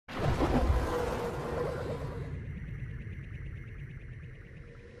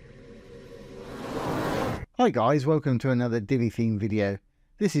Hi guys, welcome to another Divi theme video.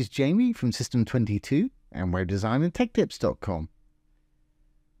 This is Jamie from System22 and we're designandtechtips.com.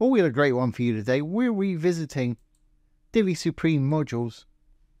 Well, we have a great one for you today. We're revisiting Divi Supreme Module's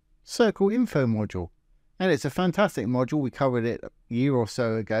Circle Info module. And it's a fantastic module. We covered it a year or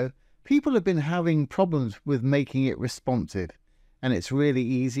so ago. People have been having problems with making it responsive. And it's really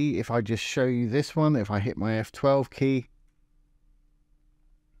easy. If I just show you this one, if I hit my F12 key,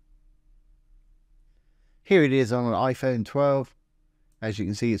 here it is on an iPhone 12. As you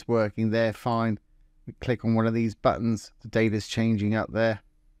can see, it's working there fine. We click on one of these buttons, the data's changing up there.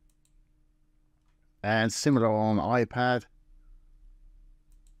 And similar on iPad.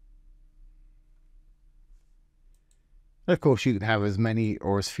 And of course, you can have as many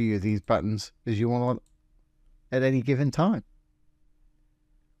or as few of these buttons as you want at any given time.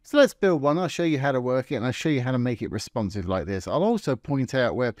 So let's build one. I'll show you how to work it and I'll show you how to make it responsive like this. I'll also point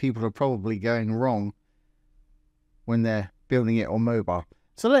out where people are probably going wrong when they're building it on mobile.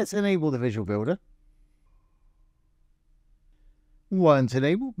 So let's enable the Visual Builder. Once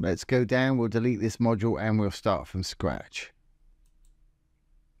enabled, let's go down, we'll delete this module and we'll start from scratch.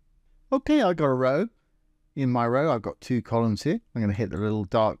 Okay, I got a row. In my row, I've got two columns here. I'm going to hit the little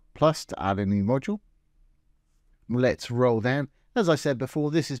dark plus to add a new module. Let's roll down. As I said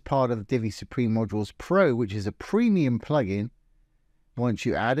before, this is part of Divi Supreme Modules Pro, which is a premium plugin. Once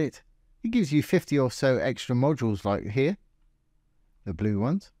you add it, it gives you 50 or so extra modules like here, the blue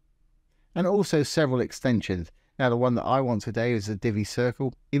ones, and also several extensions. Now the one that I want today is the Divi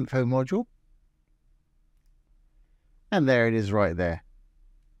Circle Info module. And there it is right there.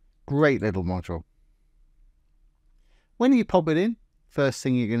 Great little module. When you pop it in, first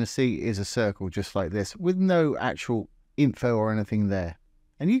thing you're going to see is a circle just like this with no actual info or anything there.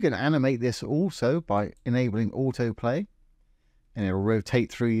 And you can animate this also by enabling autoplay. And it'll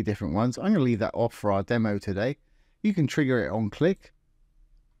rotate through your different ones. I'm going to leave that off for our demo today. You can trigger it on click,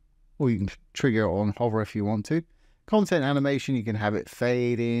 or you can trigger it on hover if you want to. Content animation, you can have it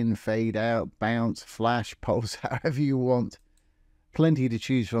fade in, fade out, bounce, flash, pulse, however you want. Plenty to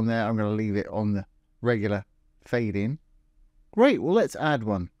choose from there. I'm going to leave it on the regular fade in. Great, well let's add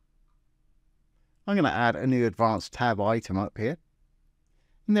one. I'm going to add a new advanced tab item up here.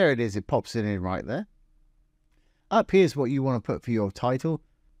 And there it is, it pops it in right there. Up here's what you want to put for your title,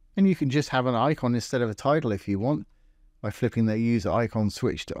 and you can just have an icon instead of a title if you want, by flipping the user icon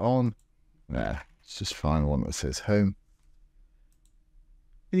switch to on. Let's just find one that says home.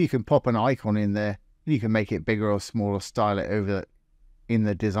 And you can pop an icon in there, and you can make it bigger or smaller, style it over in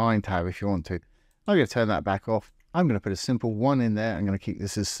the design tab if you want to. I'm going to turn that back off. I'm going to put a simple one in there. I'm going to keep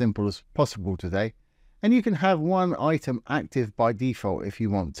this as simple as possible today. And you can have one item active by default if you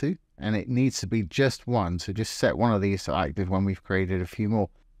want to. And it needs to be just one, so just set one of these to active when we've created a few more.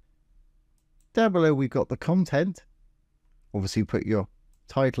 Down below we've got the content. Obviously put your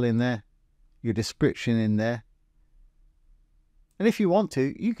title in there, your description in there. And if you want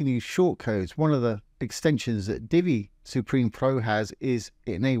to, you can use shortcodes. One of the extensions that Divi Supreme Pro has is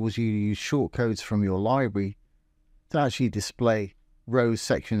it enables you to use shortcodes from your library to actually display rows,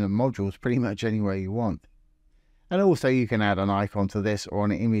 sections and modules pretty much anywhere you want. And also you can add an icon to this or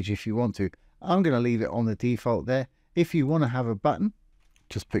an image if you want to. I'm going to leave it on the default there. If you want to have a button,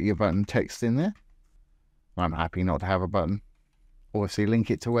 just put your button text in there. I'm happy not to have a button. Obviously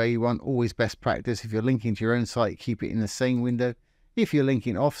link it to where you want. Always best practice. If you're linking to your own site, keep it in the same window. If you're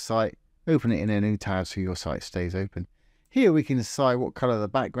linking off site, open it in a new tab so your site stays open. Here we can decide what color the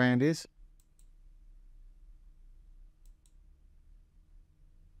background is.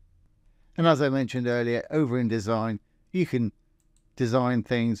 And as I mentioned earlier, over in design, you can design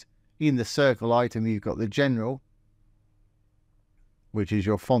things. In the circle item, you've got the general, which is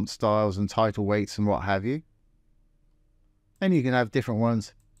your font styles and title weights and what have you. And you can have different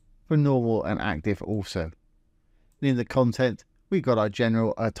ones for normal and active also. And in the content, we've got our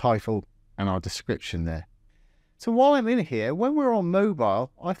general, our title, and our description there. So while I'm in here, when we're on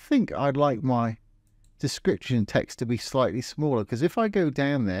mobile, I think I'd like my description text to be slightly smaller, because if I go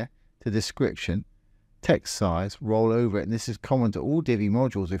down there, to description, text size, roll over it, and this is common to all Divi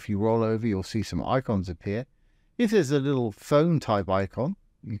modules. If you roll over, you'll see some icons appear. If there's a little phone type icon,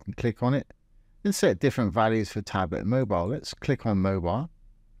 you can click on it and set different values for tablet and mobile. Let's click on mobile,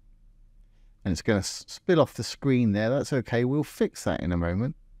 and it's going to spit off the screen there. That's okay, we'll fix that in a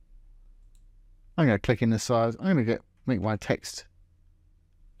moment. I'm going to click in the size. I'm going to make my text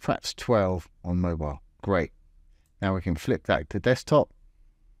perhaps 12 on mobile. Great. Now we can flip that to desktop.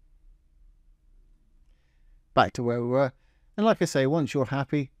 Back to where we were. And like I say, once you're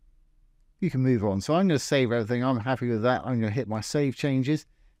happy, you can move on. So I'm going to save everything. I'm happy with that. I'm going to hit my save changes.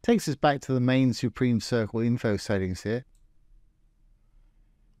 Takes us back to the main Supreme Circle info settings here.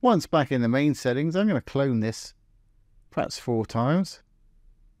 Once back in the main settings, I'm going to clone this perhaps 4 times.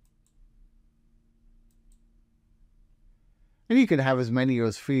 And you can have as many or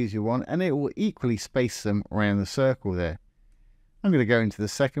as few as you want, and it will equally space them around the circle there. I'm going to go into the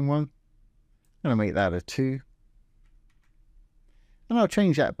second one. I'm going to make that a 2. And I'll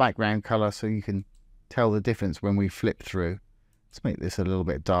change that background color so you can tell the difference when we flip through. Let's make this a little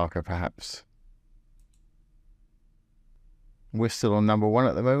bit darker perhaps. We're still on number 1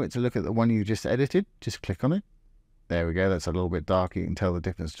 at the moment. To look at the one you just edited, just click on it. There we go, that's a little bit darker. You can tell the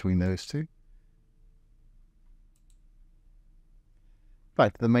difference between those two.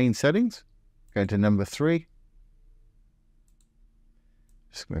 Back to the main settings, go to number 3.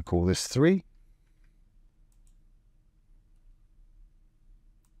 Just going to call this 3.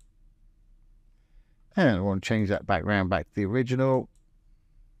 And I want to change that background back to the original.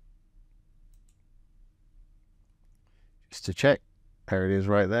 Just to check. There it is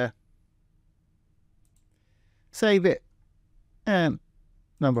right there. Save it. And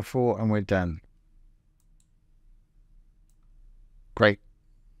number 4, and we're done. Great.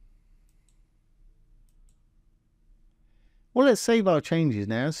 Well, let's save our changes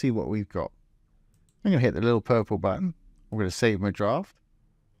now and see what we've got. I'm going to hit the little purple button. I'm going to save my draft.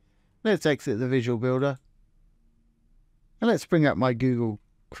 Let's exit the Visual Builder. And let's bring up my Google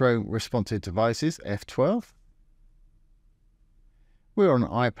Chrome responsive devices, F12. We're on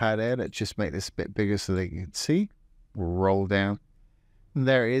iPad Air. Let's just make this a bit bigger so that you can see. We'll roll down. And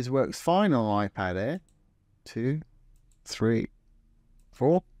there it is. Works fine on iPad Air. 2, 3,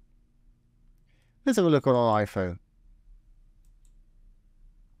 4. Let's have a look on our iPhone.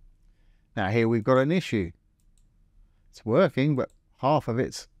 Now here we've got an issue. It's working, but half of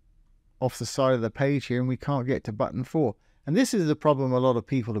it's off the side of the page here and we can't get to button 4. And this is the problem a lot of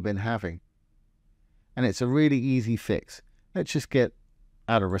people have been having. And it's a really easy fix. Let's just get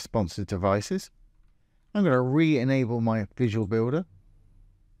out of responsive devices. I'm going to re-enable my Visual Builder.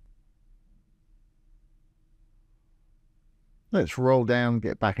 Let's roll down,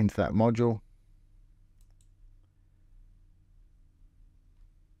 get back into that module.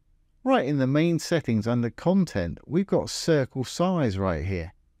 Right in the main settings under content, we've got circle size right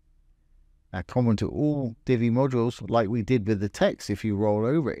here. Now, common to all Divi modules, like we did with the text, if you roll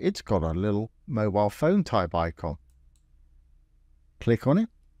over it, it's got a little mobile phone type icon. Click on it.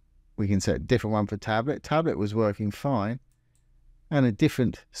 We can set a different one for tablet. Tablet was working fine. And a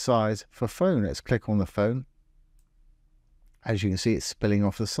different size for phone. Let's click on the phone. As you can see, it's spilling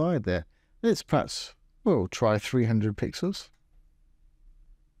off the side there. Let's perhaps, we'll try 300 pixels.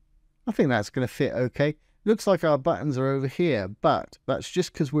 I think that's going to fit okay. Looks like our buttons are over here, but that's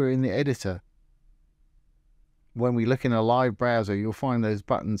just because we're in the editor. When we look in a live browser, you'll find those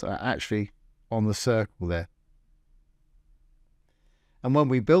buttons are actually on the circle there. And when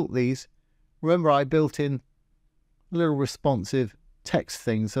we built these, remember I built in a little responsive text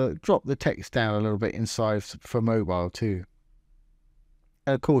thing, so it dropped the text down a little bit inside for mobile too.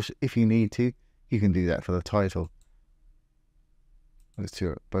 And of course, if you need to, you can do that for the title. Those two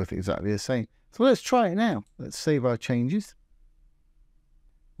are both exactly the same. So let's try it now. Let's save our changes.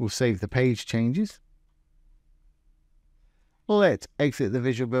 We'll save the page changes. Let's exit the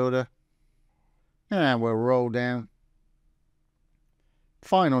Visual Builder. And we'll roll down.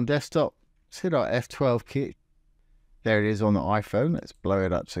 Fine on desktop. Let's hit our F12 key. There it is on the iPhone. Let's blow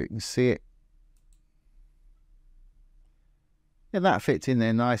it up so you can see it. Yeah, that fits in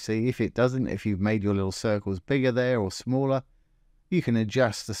there nicely. If it doesn't, if you've made your little circles bigger there or smaller, you can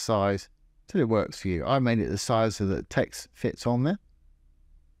adjust the size till it works for you. I made it the size so that text fits on there.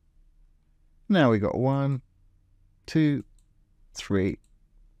 Now we've got 1, 2, 3,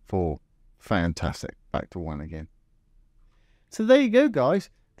 4. Fantastic. Back to 1 again. So there you go, guys.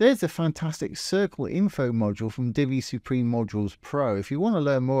 There's a fantastic circle info module from Divi Supreme Modules Pro. If you want to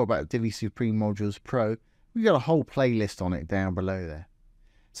learn more about Divi Supreme Modules Pro, we've got a whole playlist on it down below there.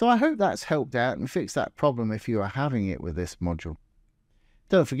 So I hope that's helped out and fixed that problem if you are having it with this module.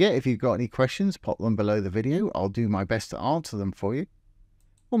 Don't forget, if you've got any questions, pop them below the video. I'll do my best to answer them for you.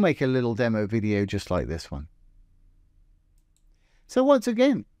 Or make a little demo video just like this one. So once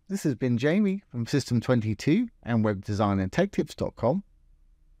again, this has been Jamie from System22 and webdesignandtechtips.com.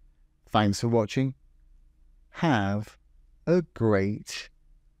 Thanks for watching. Have a great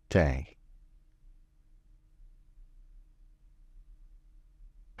day.